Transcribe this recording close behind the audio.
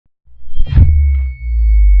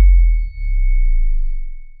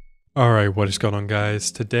Alright, what is going on, guys?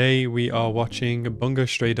 Today we are watching Bungo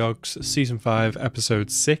Stray Dogs Season 5 Episode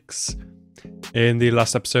 6. In the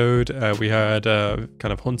last episode, we had a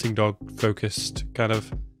kind of hunting dog focused kind of...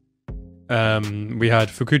 we had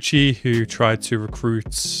Fukuchi, who tried to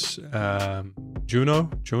recruit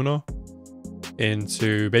Juno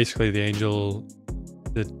into basically the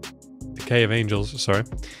Decay of Angels, sorry.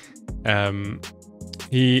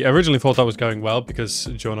 He originally thought that was going well because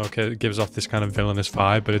Jono gives off this kind of villainous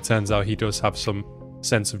vibe, but it turns out he does have some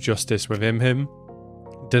sense of justice within him.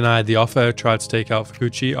 Denied the offer, tried to take out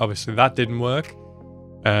Fukuchi. Obviously that didn't work,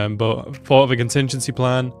 but thought of a contingency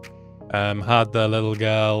plan. Had the little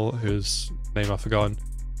girl, whose name I've forgotten,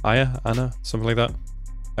 Anna, something like that,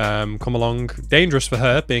 come along. Dangerous for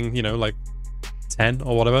her, being, you know, like 10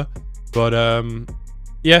 or whatever, but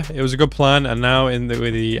yeah, it was a good plan, and now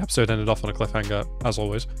the episode ended off on a cliffhanger, as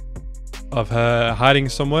always, of her hiding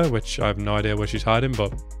somewhere, which I have no idea where she's hiding,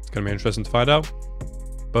 but it's going to be interesting to find out.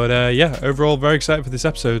 But yeah, overall, very excited for this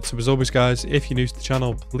episode. So as always, guys, if you're new to the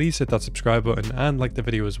channel, please hit that subscribe button and like the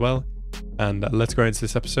video as well. And let's go into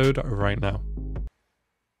this episode right now.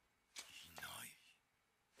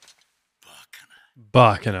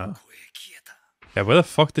 Bakana. Yeah, where the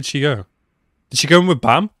fuck did she go? Did she go in with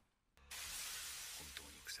Bam?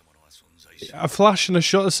 A flash and a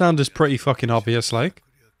shutter sound is pretty fucking obvious, like.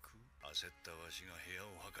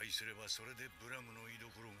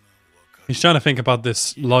 He's trying to think about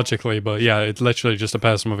this logically, but yeah, it's literally just a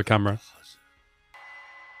person with a camera.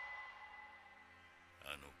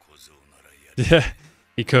 Yeah,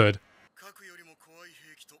 he could.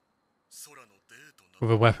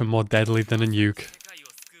 With a weapon more deadly than a nuke.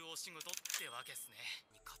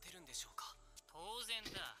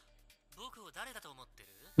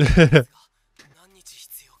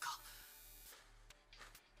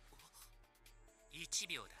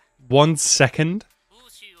 1 second?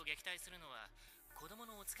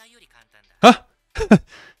 Huh?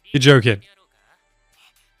 You're joking.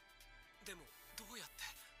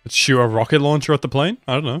 Let's shoot a rocket launcher at the plane?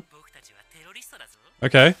 I don't know.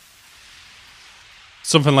 Okay.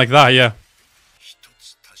 Something like that, yeah.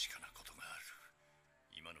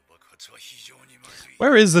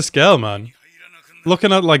 Where is this girl, man?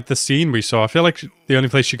 Looking at, like, the scene we saw, I feel like the only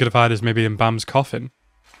place she could have hid is maybe in Bam's coffin.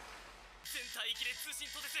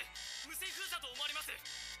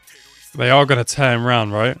 They are going to turn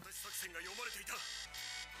around, right?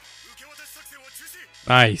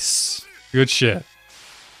 Nice. Good shit.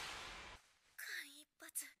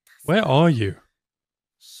 Where are you?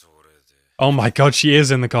 Oh my god, she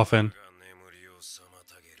is in the coffin.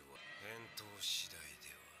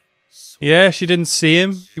 Yeah, she didn't see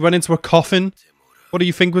him. He went into a coffin. What do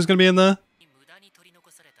you think was going to be in there?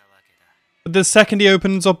 But the second he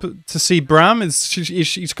opens up to see Bram,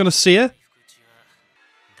 he's going to see her?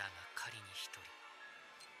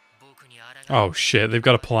 Oh shit, they've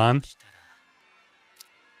got a plan.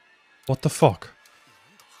 What the fuck?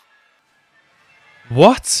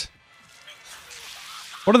 What?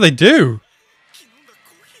 What do they do?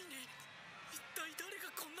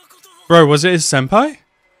 Bro, was it his senpai?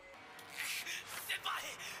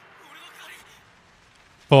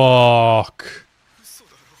 Fuck.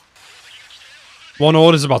 One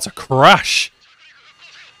order's about to crash.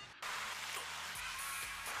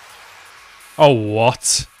 Oh,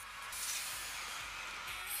 what?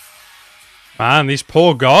 Man, these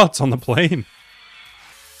poor guards on the plane.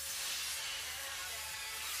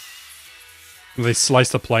 They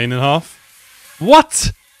sliced the plane in half.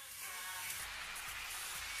 What?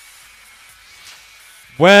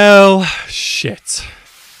 Well, shit.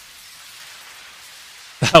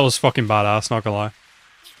 That was fucking badass, not gonna lie.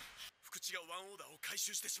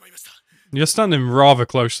 You're standing rather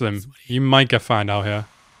close to them. You might get found out here.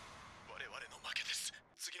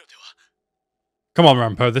 Come on,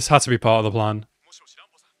 Rampo, this had to be part of the plan.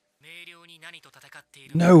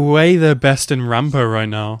 No way they're best in Rampo right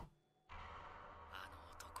now.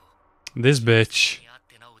 This bitch.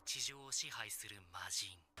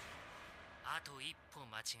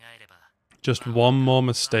 Just one more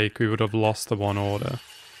mistake, we would have lost the one order.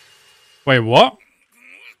 Wait, what?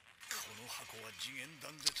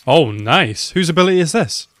 Oh, nice. Whose ability is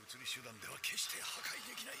this?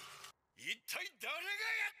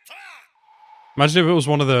 Imagine if it was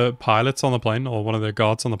one of the pilots on the plane, or one of the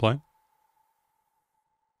guards on the plane.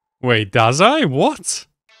 Wait, Dazai? What?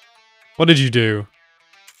 What did you do?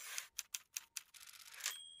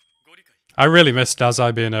 I really miss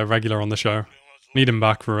Dazai being a regular on the show. Need him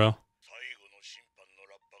back for real.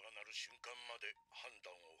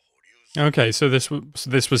 Okay, so this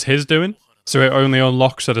was his doing? So it only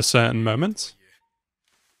unlocks at a certain moment?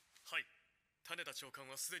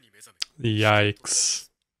 Yikes.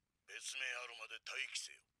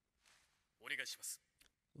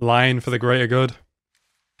 Lying for the greater good.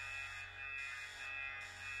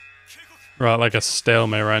 Right, like a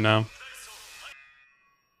stalemate right now.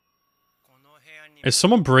 Is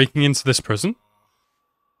someone breaking into this prison?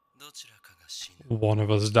 One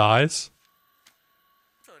of us dies.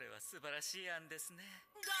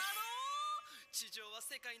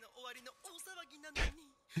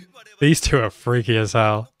 These two are freaky as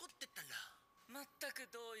hell.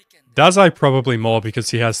 Dazai probably more because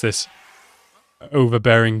he has this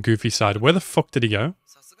overbearing, goofy side. Where the fuck did he go?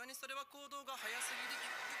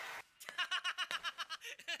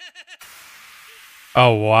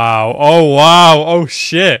 Oh wow. Oh wow. Oh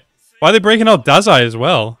shit. Why are they breaking out Dazai as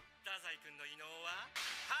well?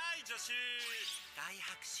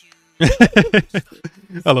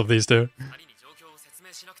 I love these two.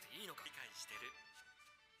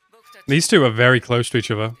 These two are very close to each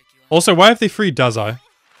other. Also, why have they freed Dazai?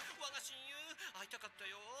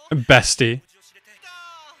 Bestie.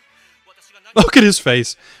 Look at his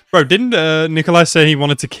face. Bro, didn't Nikolai say he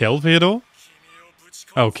wanted to kill Theodore?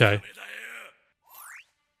 Okay.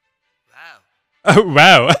 Oh,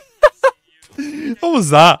 wow. What was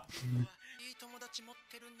that?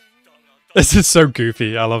 This is so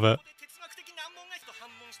goofy. I love it.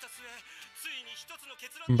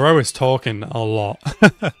 Bro is talking a lot.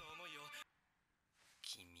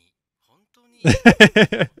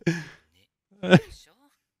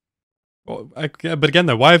 But again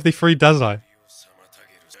though, why have they freed Dazai?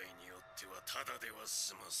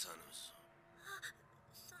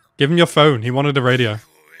 Give him your phone, he wanted a radio.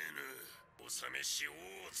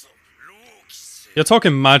 You're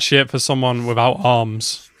talking mad shit for someone without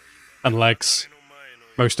arms and legs.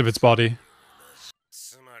 Most of its body.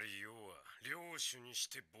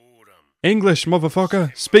 English,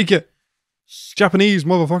 motherfucker! Speak it! Japanese,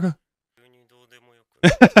 motherfucker!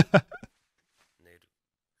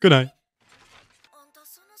 Good night.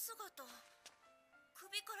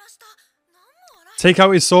 Take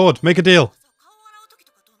out his sword. Make a deal.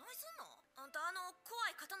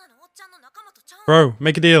 Bro,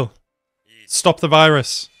 make a deal. Stop the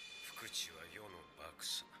virus.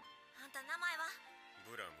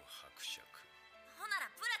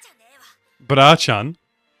 Bra-chan?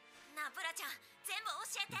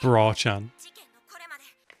 Bra-chan.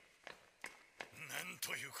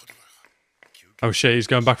 Oh shit, he's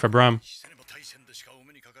going back for Bram.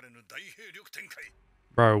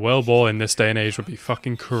 Bro, World War in this day and age would be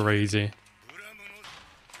fucking crazy.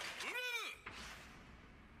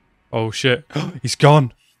 Oh shit, he's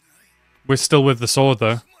gone. We're still with the sword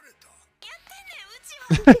though.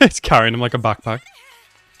 It's carrying him like a backpack.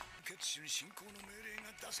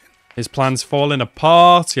 His plan's falling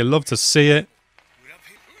apart, you love to see it.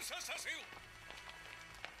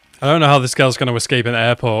 I don't know how this girl's going to escape an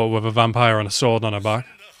airport with a vampire and a sword on her back.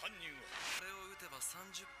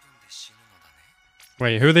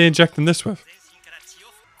 Wait, who are they injecting this with?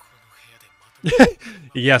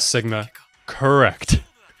 Yes, Sigma. Correct.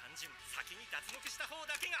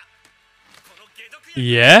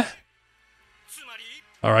 Yeah?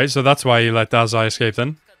 Alright, so that's why you let Dazai escape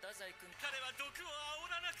then.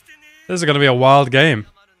 This is going to be a wild game.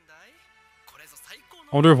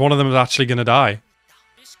 I wonder if one of them is actually going to die.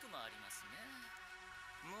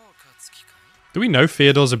 Do we know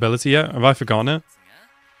Theodore's ability yet? Have I forgotten it?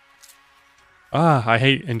 I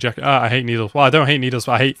hate I hate needles. Well, I don't hate needles,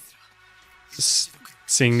 but I hate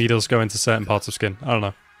seeing needles go into certain parts of skin. I don't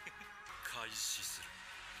know.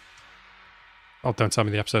 Oh, don't tell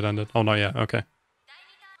me the episode ended. Oh, not yet. Okay.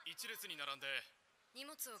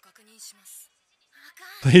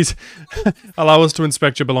 Please allow us to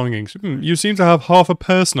inspect your belongings. You seem to have half a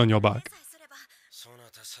person on your back.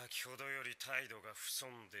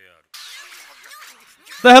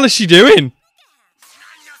 What the hell is she doing?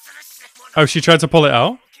 Oh, she tried to pull it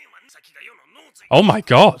out? Oh my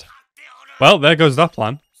god. Well, there goes that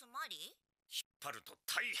plan.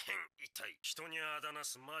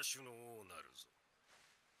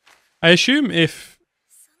 I assume if...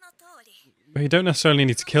 You don't necessarily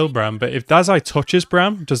need to kill Bram, but if Dazai touches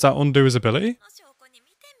Bram, does that undo his ability?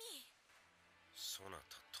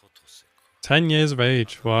 10 years of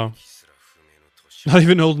age, wow. Not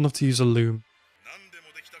even old enough to use a loom.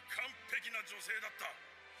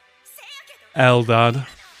 Eldad.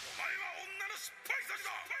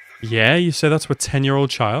 Yeah, you say that's a 10-year-old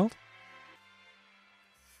child?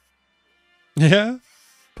 Yeah?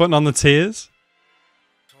 Putting on the tears?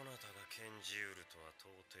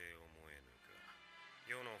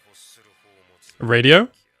 Radio?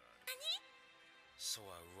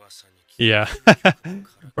 Yeah.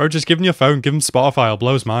 Bro, just give him your phone, give him Spotify, I'll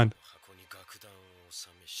blow his mind.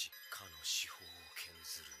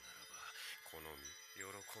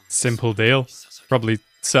 Simple deal.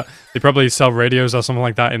 They probably sell radios or something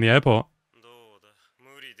like that in the airport.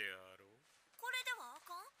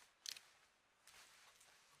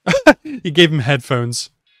 He gave him headphones.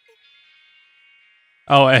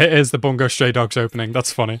 Oh, here's the Bungo Stray Dogs opening.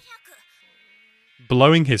 That's funny.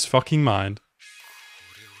 Blowing his fucking mind.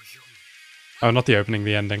 Oh, not the opening,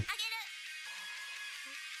 the ending.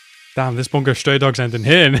 Damn, this Bungo Stray Dogs ending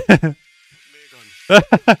here.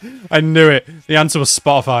 I knew it. The answer was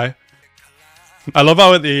Spotify. I love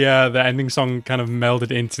how the ending song kind of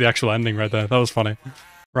melded into the actual ending right there. That was funny.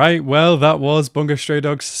 Right, well, that was Bungo Stray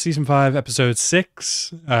Dogs Season 5, Episode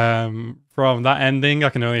 6. From that ending, I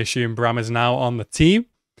can only assume Bram is now on the team.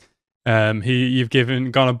 You've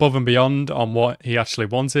gone above and beyond on what he actually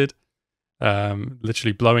wanted.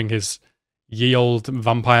 Literally blowing his ye old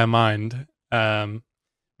vampire mind.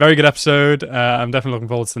 Very good episode. I'm definitely looking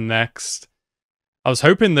forward to the next. I was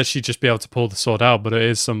hoping that she'd just be able to pull the sword out, but it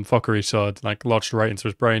is some fuckery sword, like lodged right into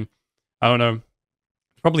his brain. I don't know.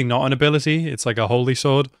 It's probably not an ability. It's like a holy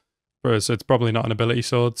sword. Whereas it's probably not an ability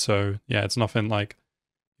sword. So yeah, it's nothing like,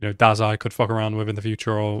 you know, Dazai could fuck around with in the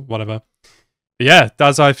future or whatever. But yeah,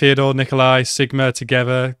 Dazai, Theodore, Nikolai, Sigma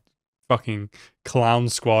together. Fucking clown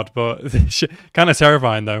squad. But kind of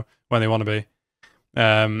terrifying though, when they want to be.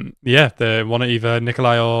 Yeah, they want to either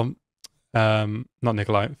Nikolai or... not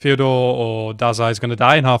Nikolai. Theodore or Dazai is going to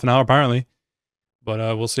die in half an hour, apparently.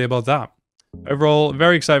 But we'll see about that. Overall,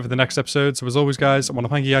 very excited for the next episode. So as always, guys, I want to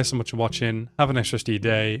thank you guys so much for watching. Have a nice rest of your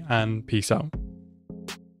day, and peace out.